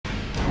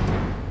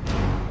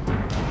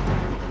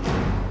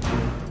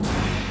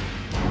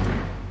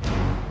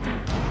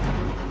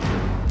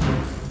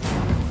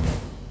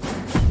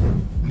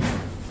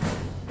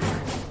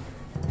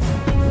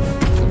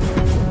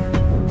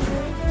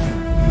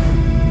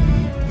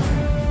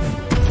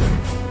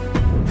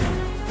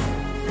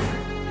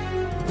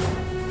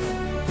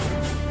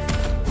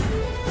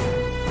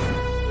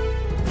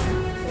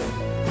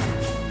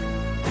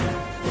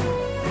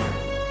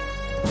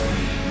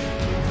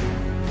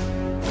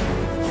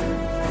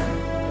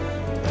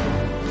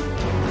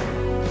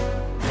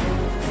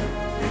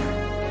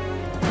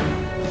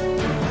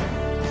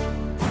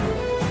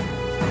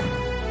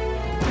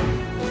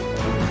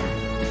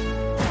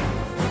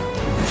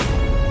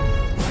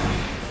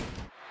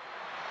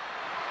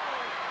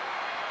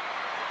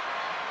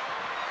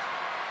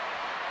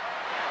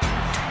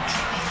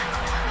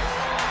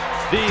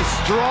the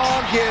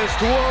strongest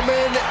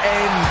woman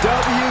in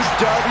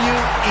WWE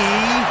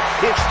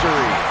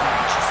history.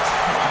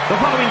 The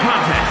following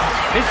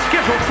contest is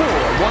scheduled for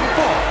one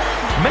fall.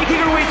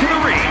 Making her way to the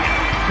ring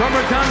from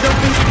Redondo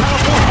Beach,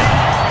 California,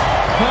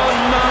 the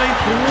ninth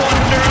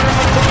wonder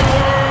of the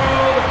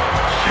world,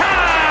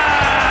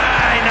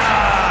 Chyna!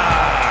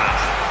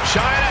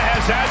 Chyna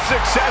has had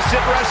success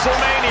at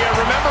Wrestlemania.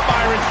 Remember,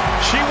 Byron,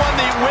 she won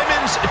the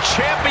Women's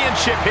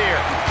Championship here.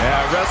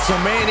 Yeah,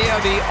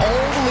 WrestleMania, the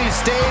only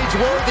stage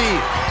worthy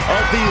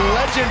of the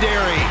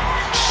legendary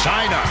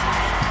Chyna.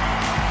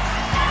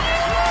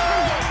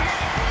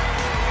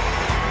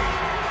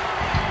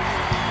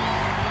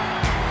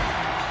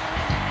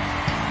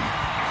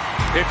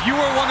 If you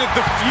are one of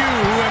the few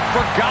who have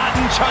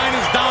forgotten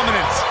Chyna's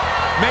dominance,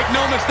 make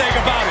no mistake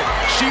about it,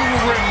 she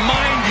will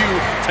remind you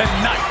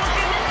tonight.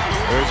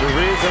 There's a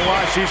reason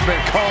why she's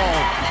been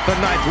called the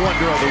ninth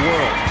wonder of the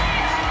world.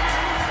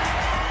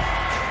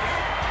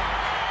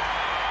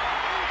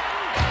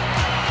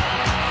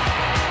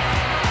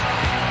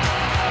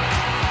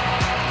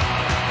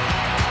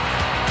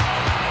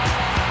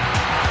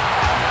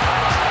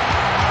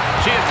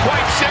 She is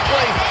quite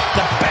simply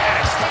the best.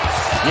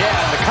 Yeah,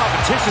 and the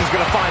competition's going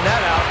to find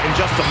that out in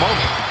just a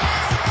moment.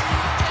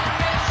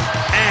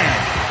 And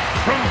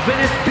from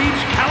Venice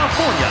Beach,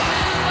 California,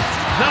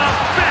 the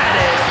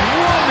baddest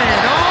woman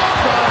on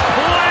the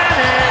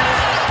planet,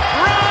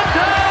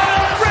 Ronda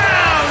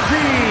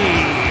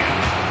Rousey!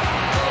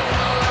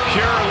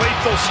 Pure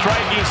lethal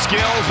striking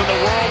skills and the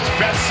world's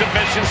best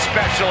submission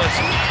specialist.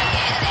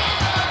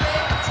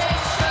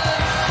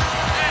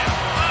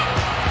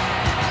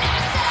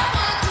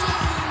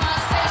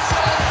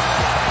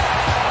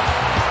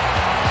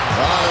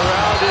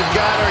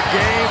 Got her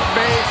game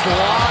face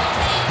locked.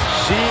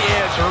 She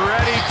is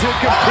ready to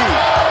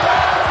compete.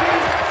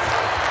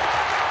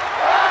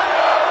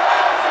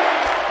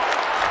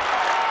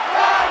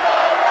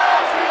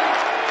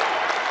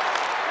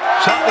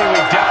 Something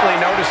we've definitely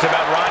noticed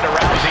about Ronda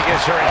Rousey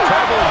is her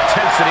incredible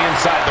intensity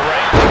inside the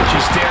ring. She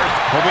stares,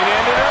 hoping to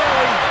end it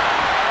early.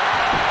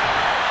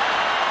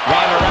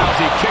 Ronda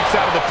Rousey kicks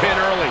out of the pin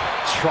early.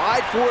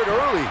 Tried for it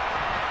early.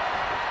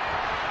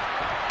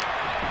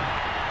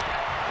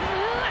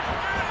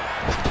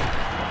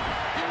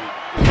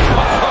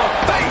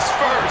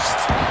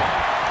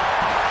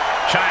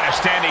 Chyna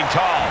standing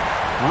tall,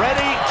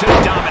 ready to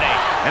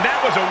dominate. And that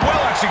was a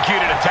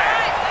well-executed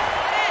attack.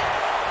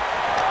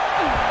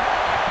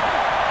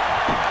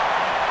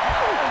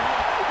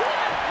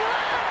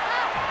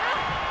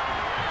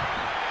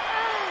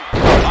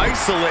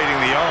 Isolating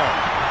the arm.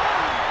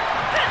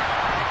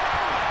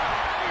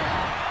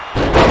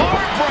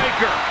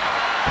 Heartbreaker.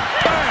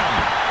 Bam.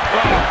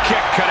 Oh,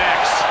 kick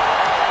connects.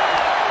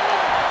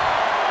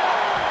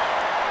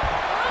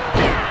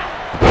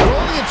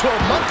 Rolling into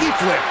a monkey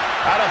flip.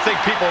 I don't think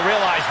people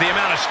realize the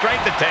amount of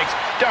strength it takes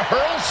to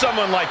hurl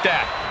someone like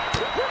that.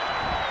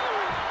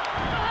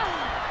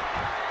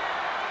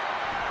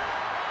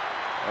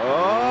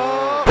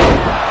 Oh!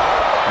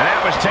 And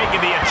that was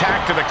taking the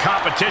attack to the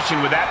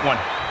competition with that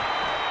one.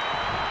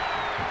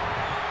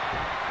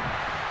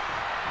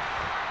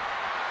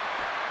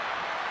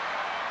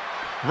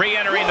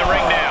 Re-entering the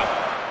ring now.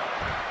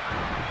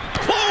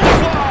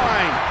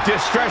 Clothesline!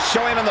 Distress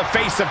showing on the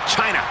face of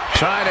Chyna.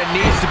 Chyna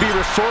needs to be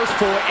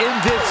resourceful in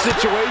this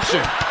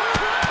situation.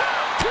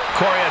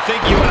 Corey, I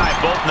think you and I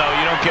both know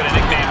you don't get a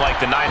nickname like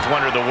the ninth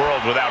wonder of the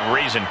world without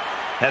reason.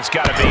 That's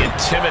got to be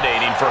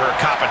intimidating for her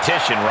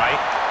competition, right?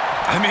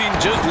 I mean,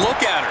 just look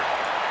at her.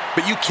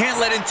 But you can't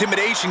let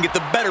intimidation get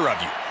the better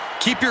of you.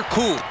 Keep your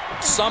cool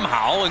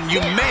somehow, and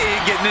you may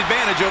get an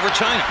advantage over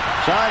Chyna.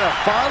 Chyna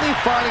finally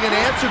finding an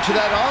answer to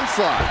that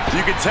onslaught.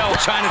 You can tell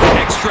Chyna's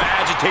extra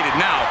agitated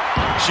now.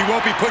 She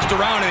won't be pushed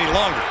around any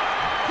longer.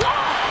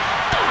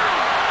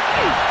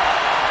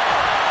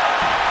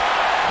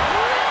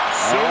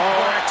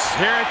 Suplex,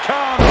 here it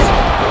comes.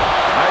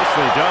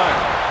 Nicely done.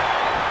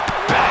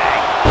 Bang!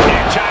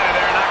 And Chyna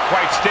there not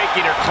quite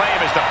staking her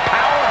claim as the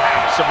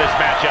powerhouse of this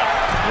matchup.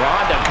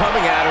 Ronda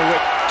coming at her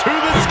with to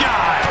the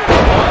sky.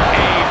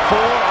 A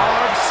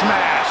forearm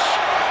smash.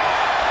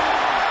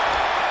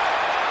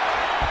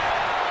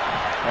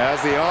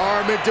 As the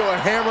arm into a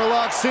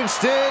hammerlock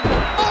cinched in.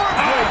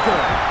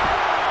 Heartbreaker.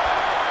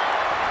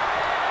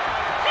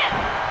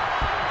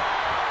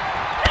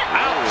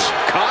 Ouch.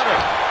 Caught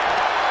her.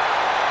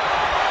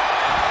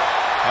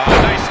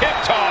 Nice hip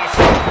toss.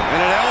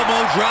 And an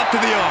elbow drop to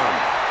the arm.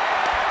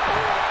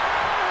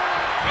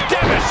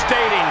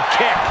 Devastating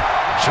kick.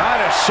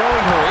 Chyna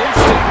showing her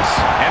instincts.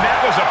 And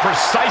that was a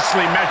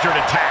precisely measured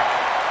attack.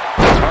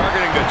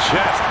 Targeting the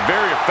chest.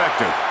 Very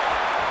effective.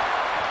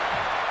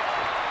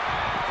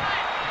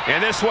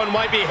 And this one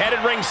might be headed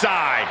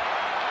ringside.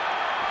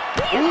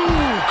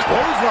 Ooh,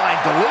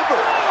 clothesline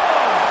delivered.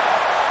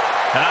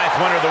 The ninth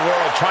wonder of the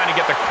world trying to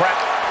get the crap.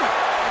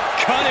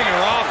 Cutting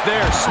her off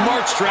there.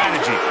 Smart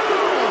strategy.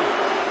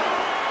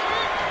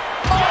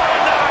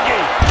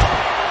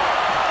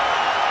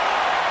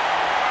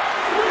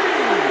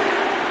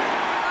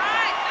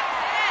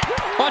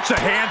 Watch the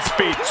hand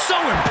speed. So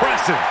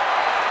impressive.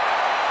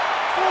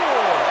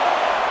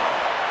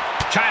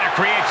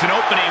 creates an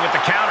opening with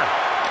the counter.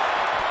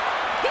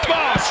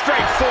 Oh,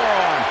 straight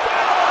forearm.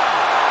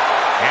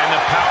 And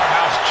the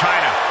powerhouse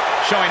Chyna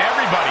showing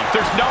everybody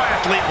there's no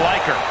athlete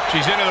like her.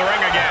 She's into the ring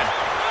again.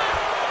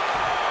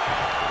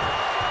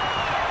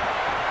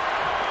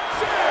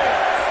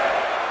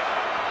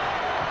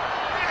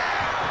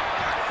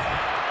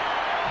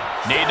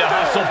 Need to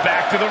hustle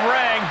back to the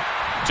ring.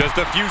 Just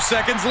a few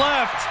seconds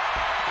left.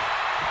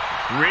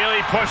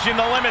 Really pushing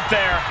the limit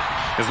there.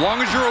 As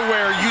long as you're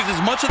aware, use as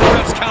much of the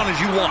ref's count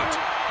as you want.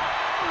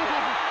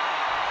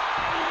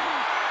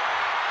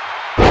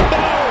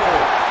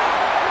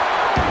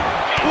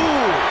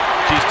 Ooh,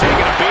 she's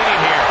taking a beating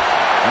here.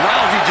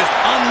 Rousey just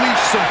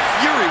unleashed some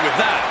fury with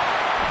that.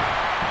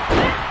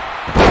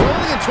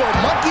 Rolling into a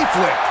monkey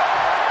flip.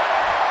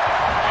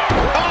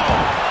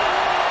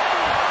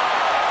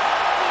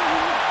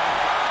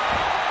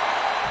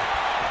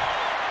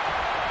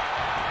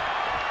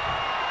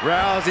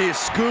 Rousey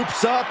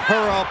scoops up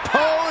her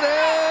opponent.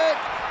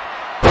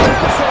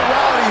 That's a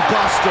rowdy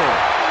buster.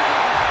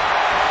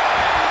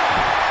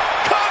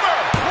 Cover.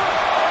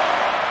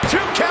 2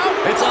 count.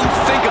 It's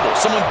unthinkable.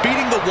 Someone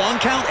beating the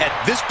 1 count at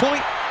this point.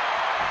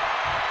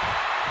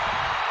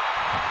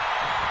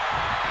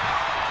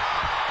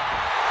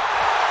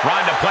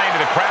 Ronda playing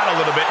to the crowd a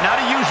little bit.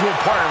 Not a usual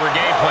part of her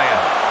game plan.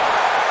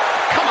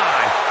 Come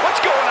on.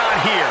 What's going on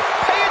here?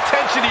 Pay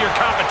attention to your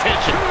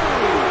competition.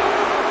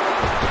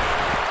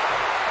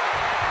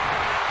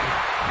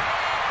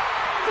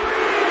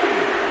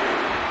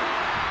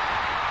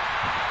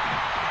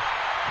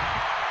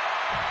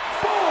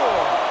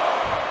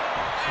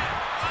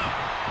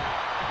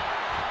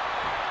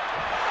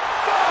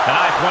 The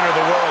 9th wonder of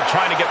the world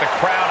trying to get the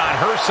crowd on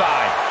her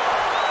side.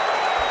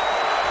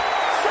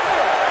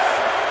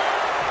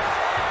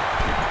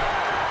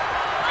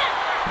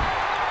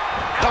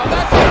 Oh,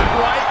 that's not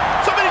right.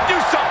 Somebody do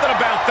something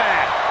about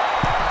that.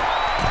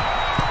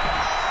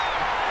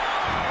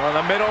 On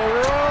the middle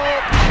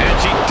rope. And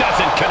she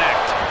doesn't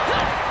connect.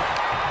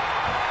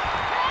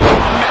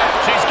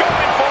 She's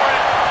going for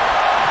it.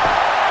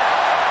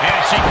 And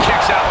she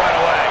kicks out right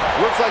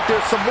away. Looks like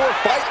there's some more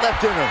fight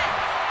left in her.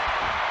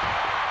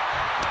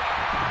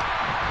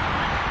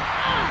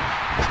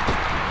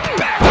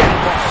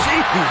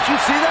 Did you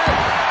see that?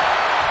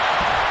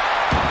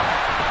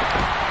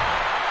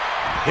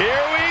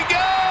 Here we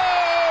go!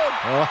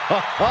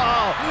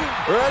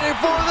 Ready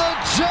for the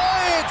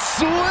giant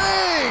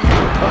swing!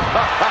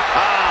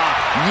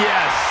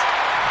 Yes!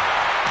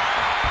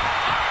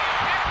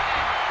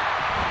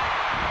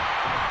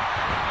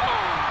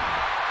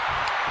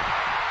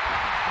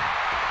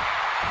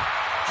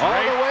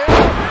 All the way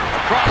up!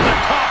 Across the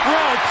top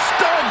rope,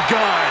 stun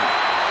gun!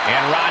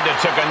 And Ronda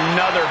took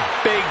another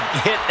big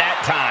hit that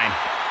time.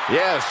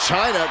 Yes,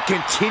 Chyna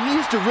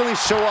continues to really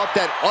show off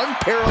that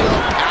unparalleled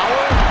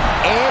power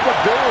and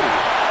ability.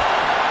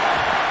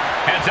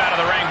 Heads out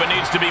of the ring, but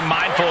needs to be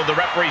mindful of the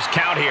referee's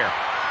count here.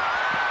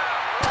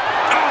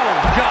 Oh,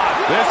 God.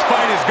 This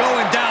fight is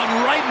going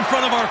down right in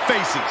front of our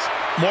faces.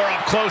 More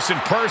up close and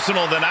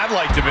personal than I'd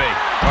like to be.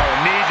 Oh,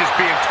 knee just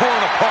being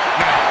torn apart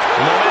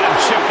now. Momentum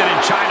shifted in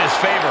Chyna's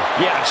favor.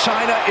 Yeah,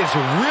 Chyna is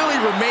really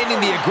remaining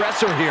the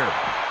aggressor here.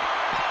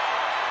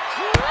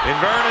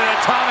 Inverted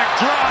atomic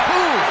drop.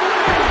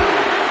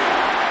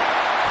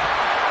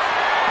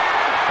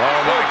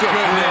 Oh, my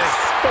goodness.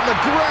 From the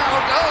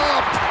ground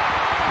up.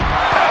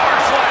 Power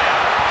slam.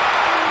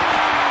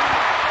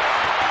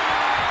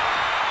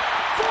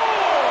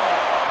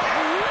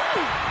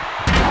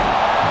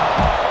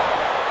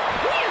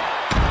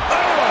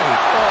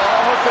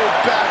 I hope they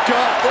back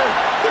up.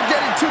 They're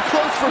getting too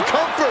close for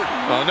comfort.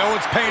 Well, no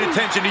one's paying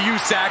attention to you,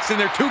 Saxton.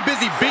 They're too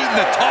busy beating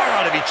the tar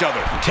out of each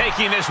other.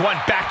 Taking this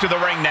one back to the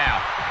ring now.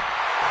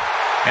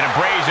 And a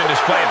brazen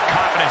display of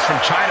confidence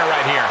from Chyna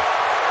right here.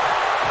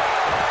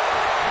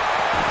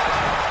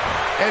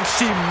 And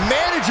she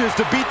manages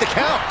to beat the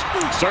count.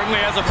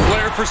 Certainly has a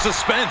flair for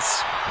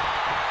suspense.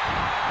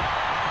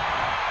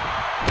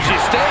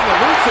 She's staying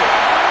elusive.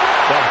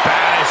 The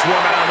baddest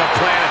woman on the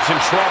planet's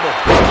in trouble.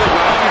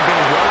 You've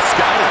been well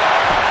scouted.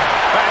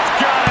 That's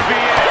gotta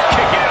be it.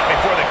 Kicking out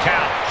before the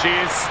count. She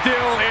is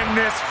still in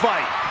this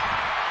fight.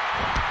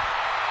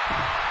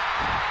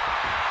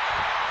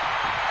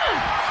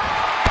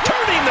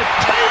 Turning the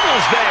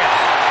tables there.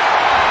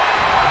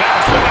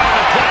 Best woman on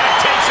the planet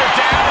takes her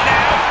down and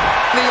out.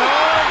 The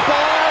arm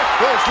bar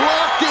is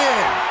locked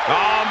in.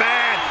 Oh,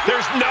 man,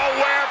 there's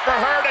nowhere for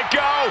her to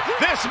go.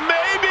 This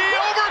may be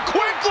over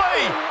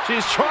quickly.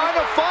 She's trying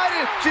to fight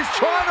it. She's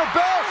trying her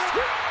best.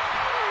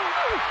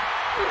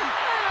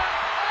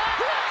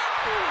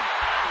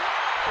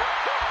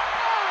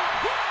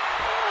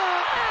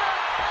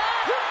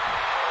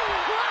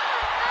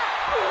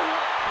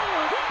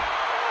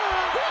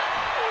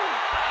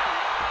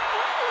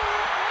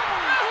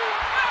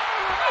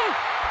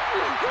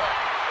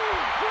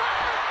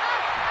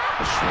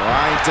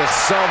 Trying to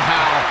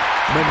somehow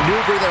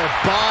maneuver their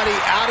body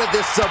out of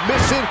this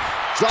submission,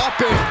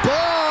 dropping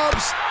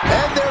bombs,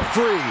 and they're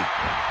free.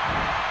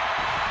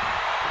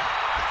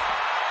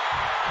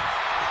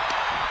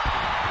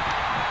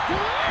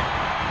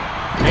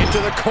 Into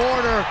the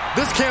corner.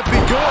 This can't be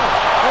good.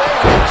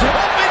 Hoping to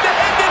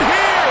end it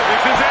here.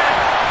 This is it.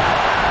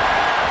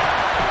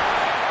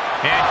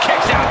 And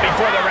kicks out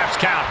before the refs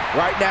count.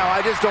 Right now,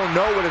 I just don't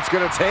know what it's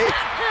going to take.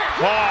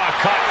 Oh,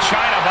 caught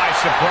Chyna by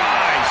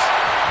surprise.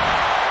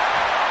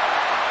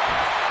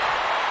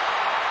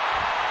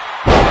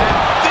 And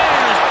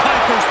there's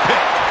Piper's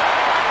pick.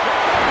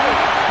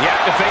 You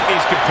have to think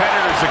these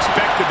competitors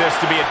expected this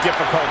to be a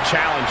difficult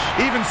challenge.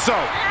 Even so,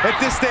 at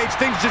this stage,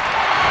 things just...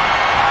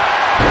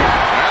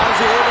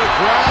 Rousey able to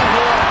ground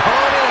her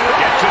opponent.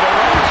 Get to the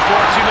ropes,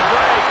 forcing the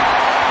break.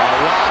 A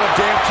lot of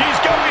damage. She's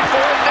going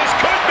for it. This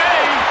could be.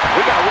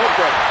 We got rope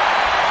break.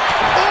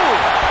 Ooh!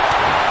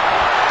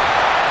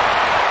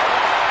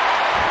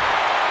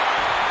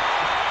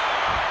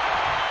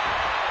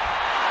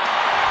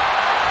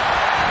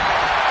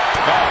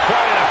 Oh,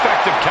 quite an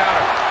effective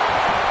counter.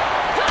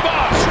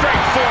 Oh,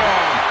 straight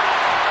forearm.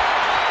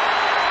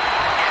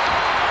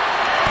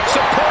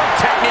 Support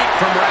technique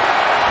from Rousey.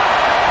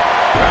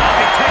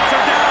 Rousey takes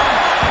her down.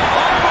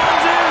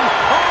 Armbar's in.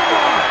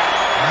 Armbar.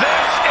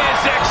 This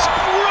is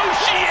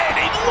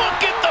excruciating. Look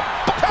at the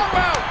come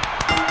out.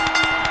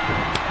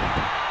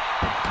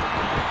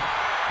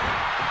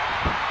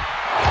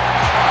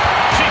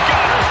 She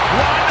got her.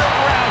 Ronda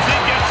Rousey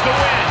gets the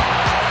win.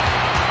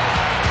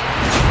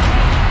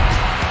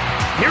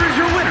 Here is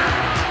your winner,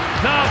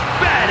 the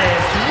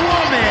baddest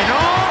woman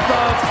on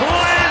the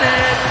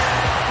planet,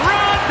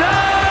 Ronda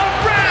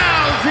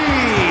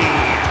Rousey.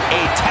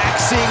 A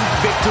taxing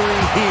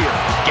victory here.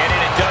 Getting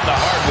it done the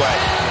hard way.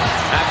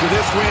 After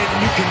this win,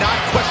 you cannot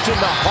question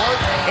the heart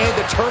and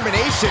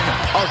determination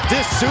of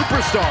this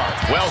superstar.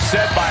 Well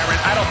said, Byron.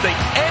 I don't think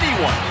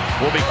anyone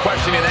will be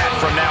questioning that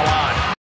from now on.